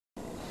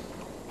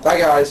Hi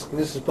guys,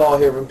 this is Paul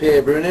here from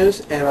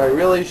PABrewNews, and I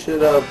really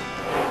should have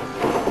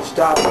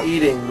stopped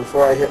eating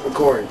before I hit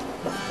record.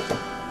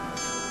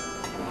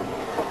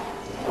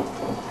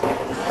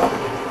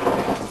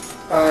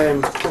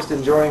 I'm just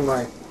enjoying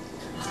my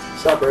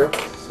supper,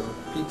 some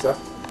pizza,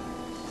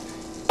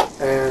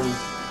 and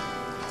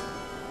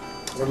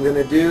I'm going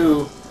to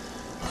do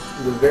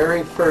the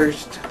very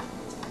first,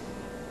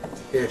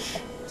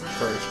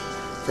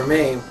 for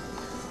me,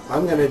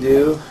 I'm going to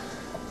do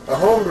a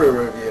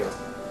homebrew review.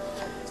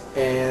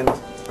 And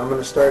I'm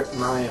going to start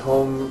my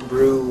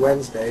homebrew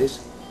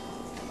Wednesdays,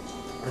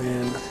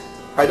 and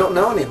I don't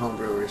know any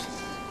homebrewers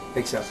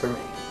except for me,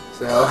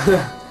 so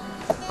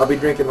I'll be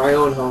drinking my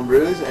own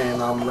homebrews,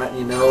 and I'm letting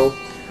you know.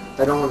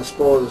 I don't want to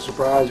spoil the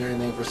surprise or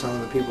anything for some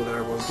of the people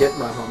that will get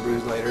my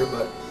homebrews later,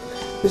 but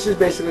this is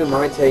basically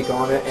my take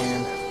on it.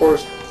 And of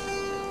course,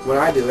 when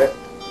I do it,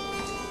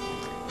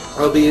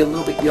 I'll be a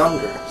little bit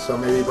younger, so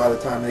maybe by the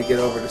time they get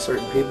over to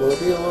certain people,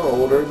 it'll be a little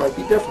older. It might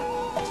be different.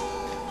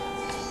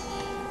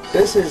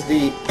 This is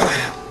the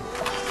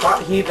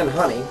hot Heathen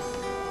honey,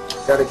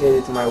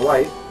 dedicated to my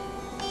wife.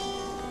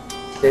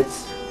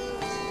 It's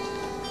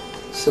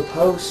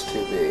supposed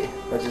to be,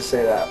 let's just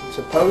say that,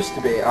 supposed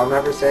to be, I'll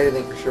never say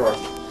anything for sure.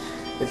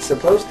 It's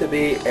supposed to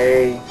be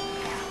a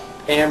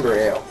amber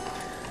ale,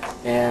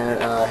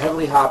 and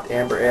heavily hopped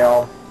amber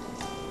ale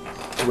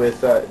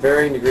with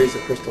varying degrees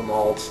of crystal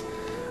malts,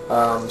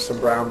 some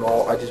brown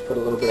malt. I just put a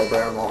little bit of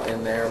brown malt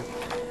in there.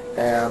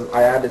 And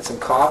I added some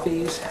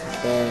coffees,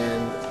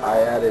 and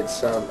I added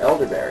some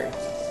elderberry,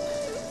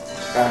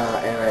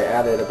 and I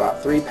added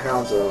about 3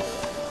 pounds of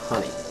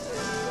honey.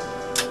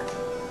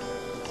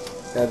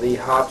 Now the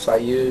hops I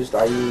used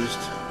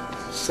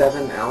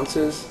 7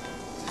 ounces.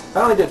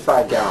 I only did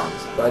 5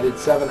 gallons, but I did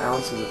 7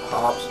 ounces of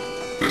hops.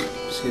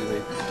 Excuse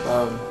me.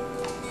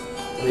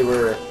 They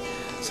were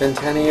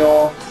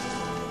Centennial,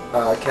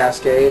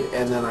 Cascade,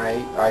 and then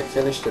I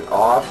finished it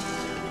off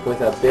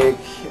with a big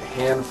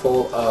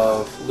handful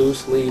of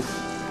loose leaf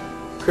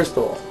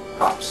crystal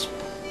hops.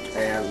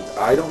 And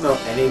I don't know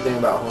anything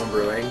about home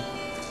brewing.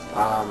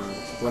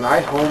 When I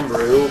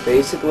homebrew,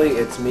 basically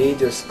it's me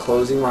just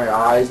closing my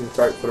eyes and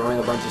start throwing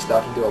a bunch of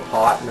stuff into a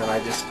pot, and then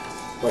I just,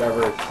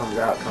 whatever comes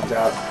out, comes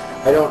out.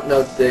 I don't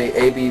know the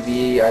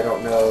ABV, I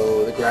don't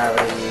know the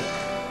gravity,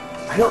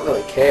 I don't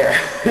really care,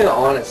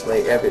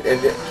 honestly.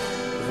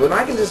 When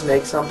I can just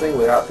make something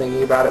without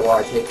thinking about it while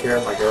I take care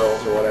of my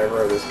girls or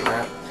whatever, or this and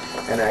that,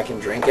 and I can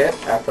drink it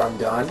after I'm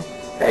done,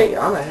 hey,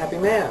 I'm a happy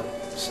man.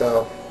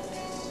 So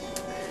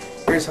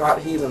here's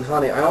hot Heathen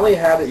honey. I only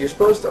had it, you're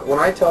supposed to, when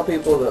I tell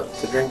people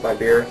to drink my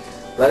beer,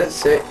 let it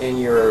sit in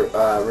your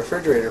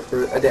refrigerator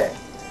for a day.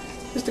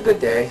 Just a good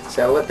day,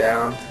 settle it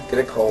down, get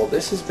it cold.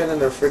 This has been in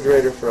the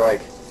refrigerator for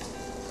like,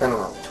 I don't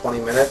know,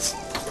 20 minutes,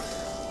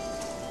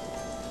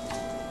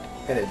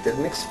 and it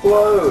didn't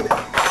explode.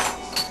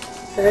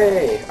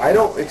 Hey, I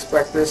don't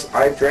expect this.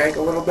 I drank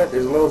a little bit,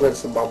 there's a little bit of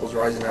some bubbles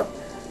rising up.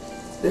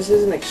 This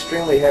isn't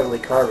extremely heavily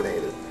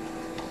carbonated,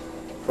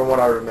 from what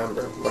I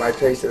remember, when I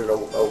tasted it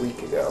a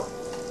week ago.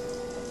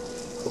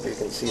 Hope you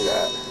can see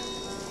that.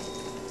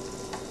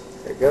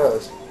 There it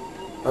goes.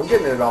 I'm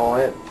getting it all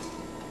in.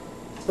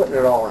 Putting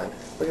it all in.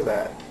 Look at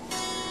that.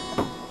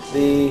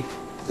 The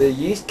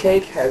yeast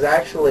cake has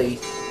actually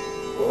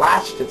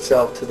latched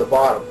itself to the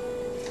bottom.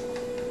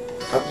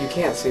 You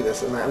can't see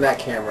this in that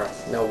camera.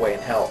 No way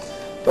in hell.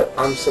 But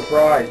I'm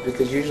surprised,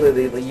 because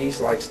usually the yeast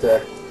likes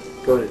to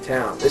go to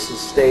town. This has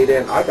stayed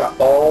in. I got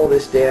all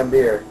this damn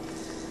beer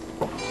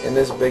in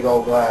this big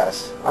old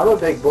glass. I'm a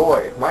big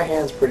boy. My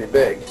hand's pretty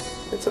big.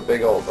 It's a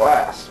big old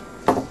glass.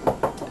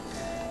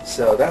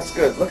 So that's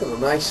good. Look at the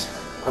nice,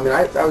 I mean,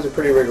 that was a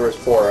pretty rigorous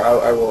pour,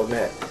 I will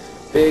admit.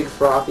 Big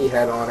frothy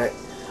head on it.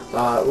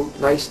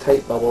 Nice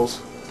tight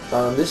bubbles.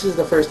 This is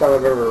the first time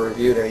I've ever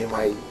reviewed any of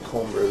my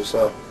homebrews,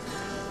 so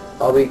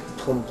I'll be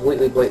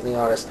completely blatantly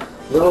honest.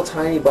 Little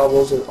tiny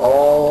bubbles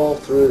all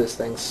through this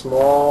thing.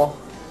 Small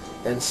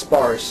and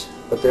sparse,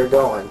 but they're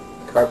going.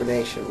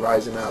 Carbonation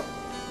rising up.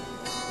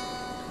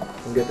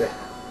 I'm going to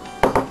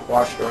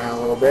wash it around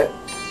a little bit.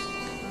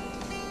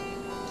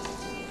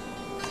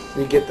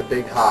 You get the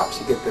big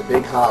hops. You get the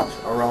big hops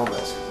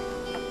aromas.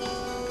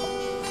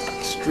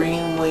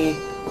 Extremely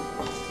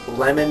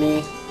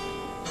lemony,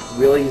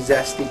 really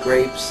zesty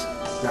grapes.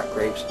 Not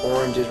grapes,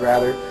 oranges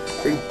rather.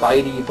 Very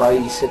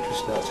bitey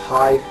citrus notes.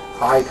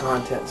 High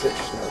content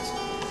citrus notes.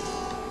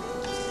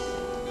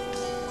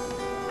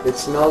 It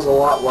smells a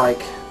lot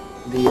like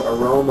the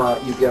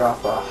aroma you get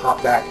off a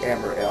hopback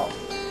amber ale.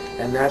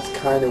 And that's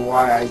kind of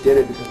why I did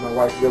it, because my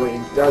wife really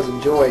does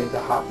enjoy the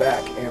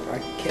hopback amber. I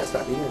can't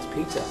stop eating this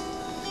pizza.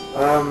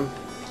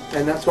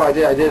 And that's why I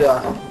did. I did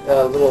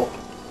a little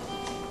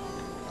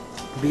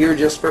beer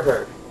just for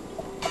her.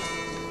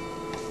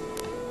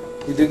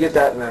 You do get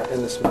that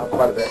in the smell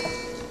quite a bit.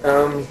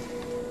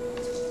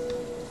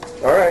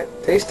 Alright,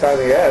 taste time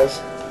I guess.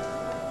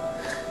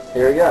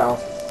 Here we go.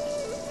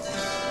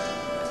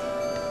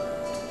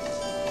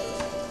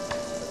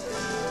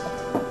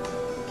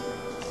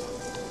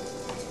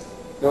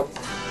 Nope.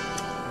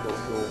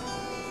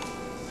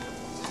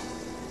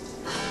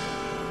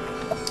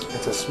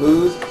 It's a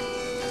smooth,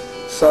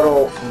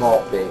 subtle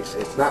malt base.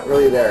 It's not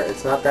really there.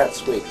 It's not that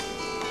sweet.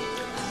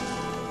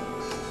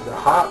 The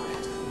hop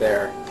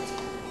there,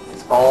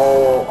 it's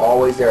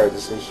always there.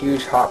 There's a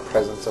huge hop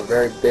presence, a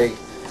very big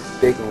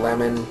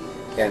lemon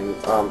and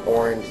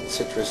orange and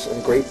citrus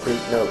and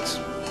grapefruit notes.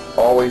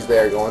 Always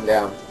there going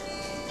down.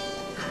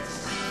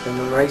 And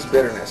a nice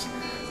bitterness.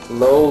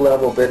 Low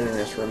level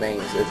bitterness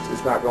remains.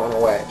 It's not going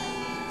away.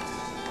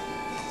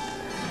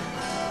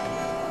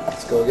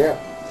 Let's go again.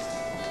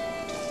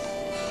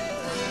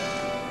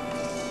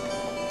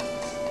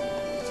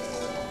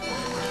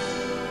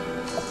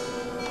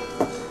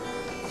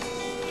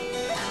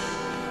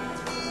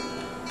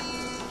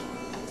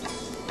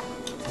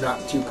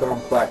 Not too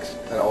complex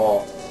at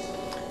all.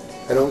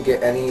 I don't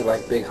get any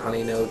like big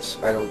honey notes.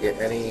 I don't get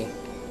any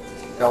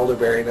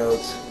elderberry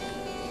notes.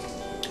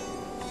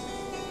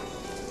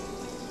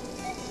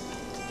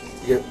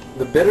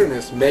 The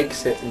bitterness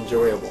makes it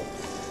enjoyable.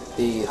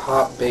 The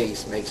hop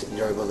base makes it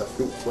enjoyable. The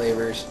fruit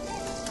flavors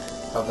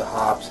of the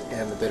hops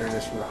and the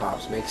bitterness from the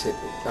hops makes it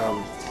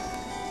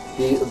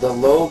the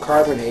low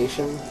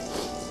carbonation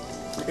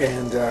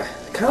and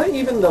kind of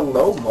even the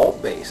low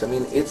malt base. I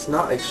mean, it's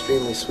not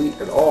extremely sweet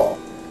at all.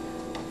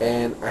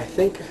 And I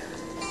think,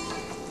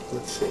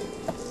 let's see.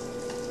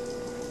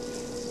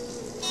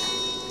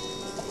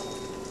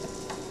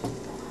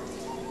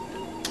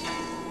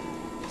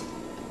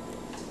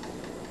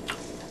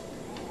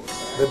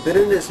 The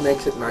bitterness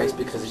makes it nice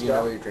because you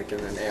know you're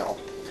drinking an ale.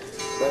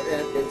 But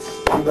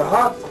it's the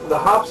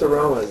hops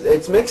aroma.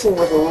 It's mixing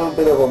with a little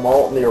bit of a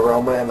malt in the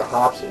aroma, and the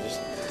hops are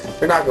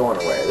they're not going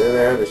away. They're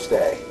there to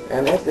stay,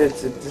 and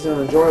it's an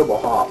enjoyable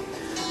hop.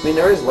 I mean,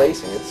 there is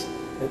lacing.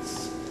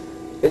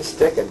 It's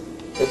sticking.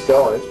 It's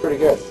going. It's pretty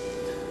good.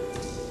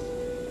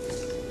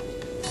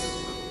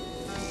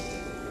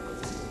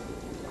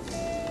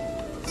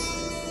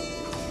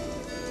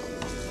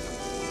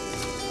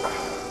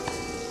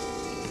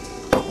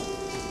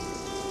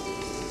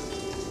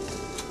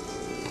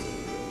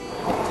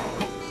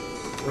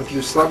 If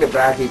you slug it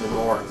back even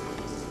more,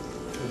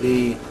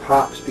 the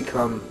hops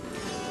become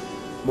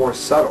more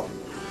subtle,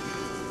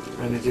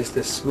 and it's just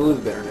this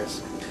smooth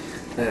bitterness.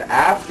 And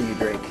after you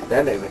drink,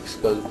 then it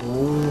goes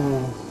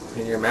boom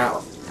in your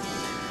mouth.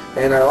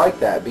 And I like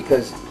that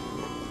because,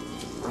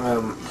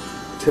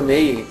 to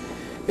me,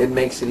 it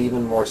makes it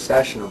even more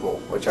sessionable,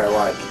 which I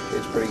like.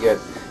 It's pretty good.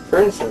 For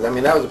instance, I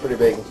mean, that was it's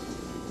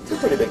a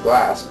pretty big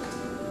glass.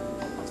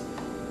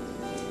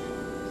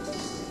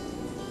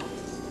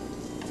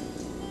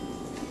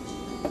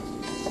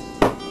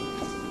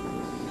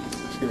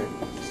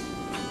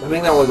 I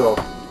think that was a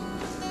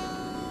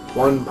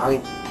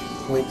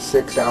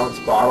 1.6 ounce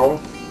bottle,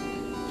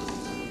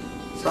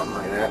 something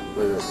like that.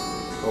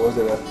 Or was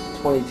it a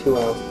 22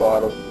 ounce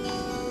bottle?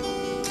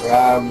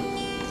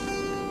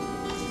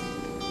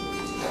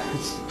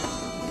 It's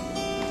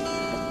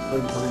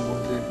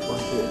 1.1,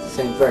 it's the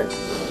same thing.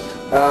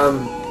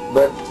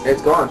 But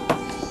it's gone.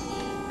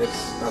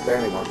 It's not there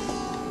anymore.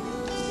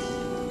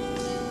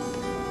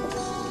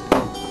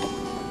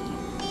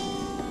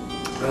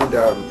 And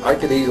I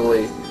could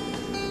easily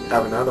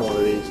have another one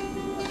of these.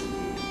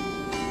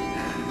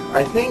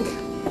 I think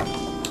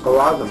a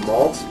lot of the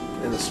malt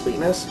and the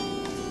sweetness,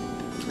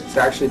 it's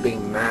actually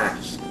being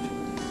masked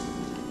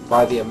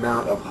by the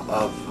amount of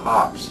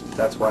hops.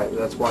 That's why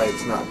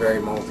it's not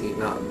very malty,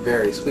 not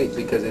very sweet,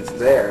 because it's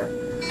there.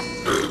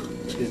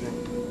 Excuse me.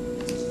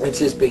 It's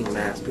just being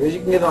masked because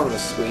you can get on the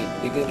sweet,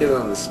 you can get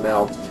on the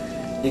smell,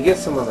 you get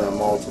some of the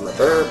malt and the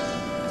herb.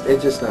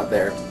 It's just not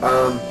there.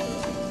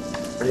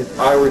 If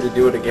I were to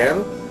do it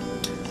again,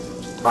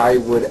 I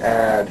would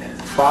add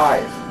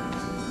 5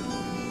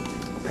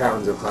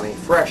 pounds of honey,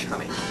 fresh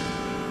honey,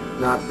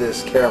 not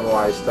this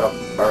caramelized stuff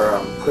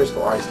or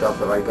crystallized stuff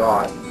that I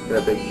got in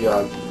a big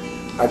jug.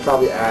 I'd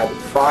probably add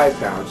 5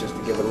 pounds just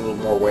to give it a little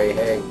more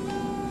Wei-Hei,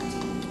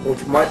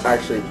 which might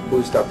actually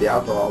boost up the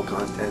alcohol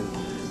content,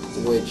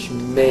 which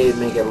may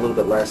make it a little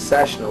bit less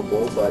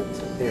sessionable, but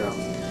you know,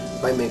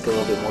 might make it a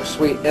little bit more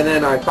sweet. And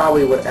then I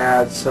probably would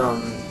add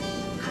some,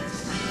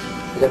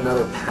 like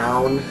another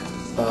pound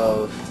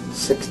of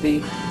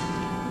 60,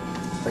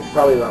 like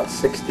probably about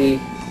 60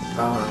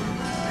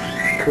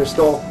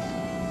 crystal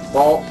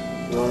malt.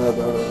 You know,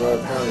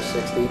 another pound of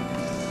 60.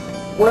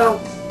 Well,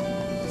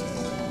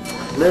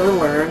 live and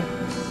learn,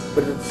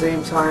 but at the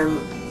same time,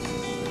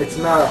 it's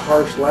not a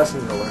harsh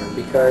lesson to learn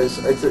because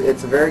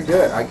it's very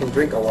good. I can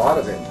drink a lot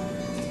of it,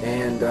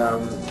 and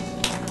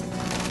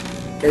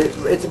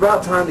it's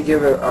about time to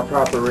give it a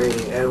proper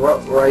rating. And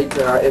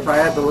if I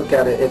had to look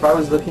at it, if I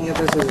was looking at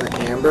this as an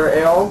amber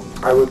ale,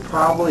 I would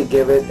probably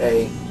give it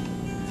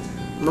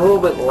I'm a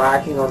little bit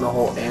lacking on the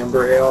whole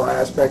amber ale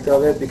aspect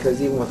of it,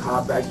 because even with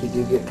hopback you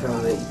do get kind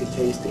of you can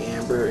taste the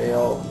amber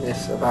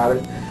ale-ness about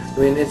it. I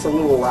mean, it's a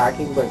little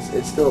lacking, but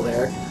it's still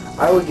there.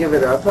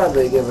 I'd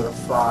probably give it a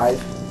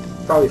 5,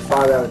 probably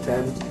 5 out of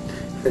 10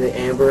 for the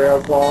amber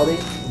ale quality.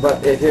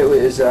 But if it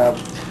was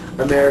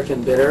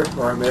American bitter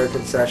or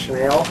American session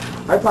ale,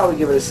 I'd probably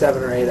give it a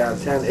 7 or 8 out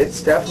of 10.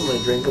 It's definitely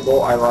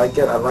drinkable. I like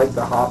it. I like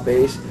the hop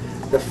base.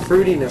 The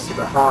fruitiness of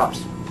the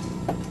hops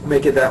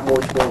make it that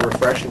much more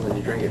refreshing when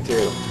you drink it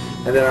too.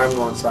 And then I'm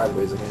going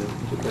sideways again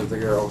because the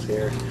girl's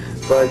here.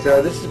 But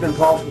this has been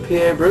Paul from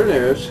PA Brew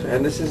News,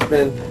 and this has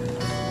been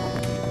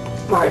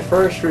my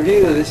first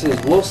review. This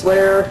is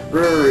Lair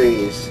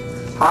Brewery's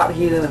Hot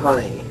Heathen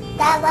Honey.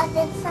 That what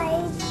it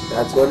says?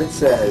 That's what it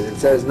says. It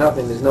says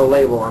nothing. There's no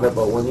label on it,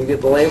 but when you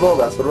get the label,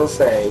 that's what it'll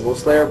say.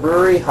 Lair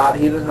Brewery, Hot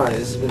Heathen Honey.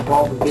 This has been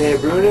Paul from PA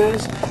Brew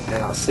News,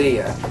 and I'll see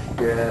ya.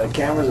 Your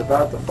camera's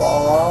about to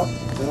fall off.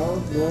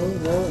 No,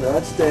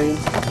 it's staying.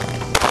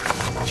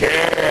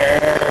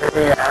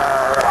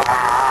 Cheers!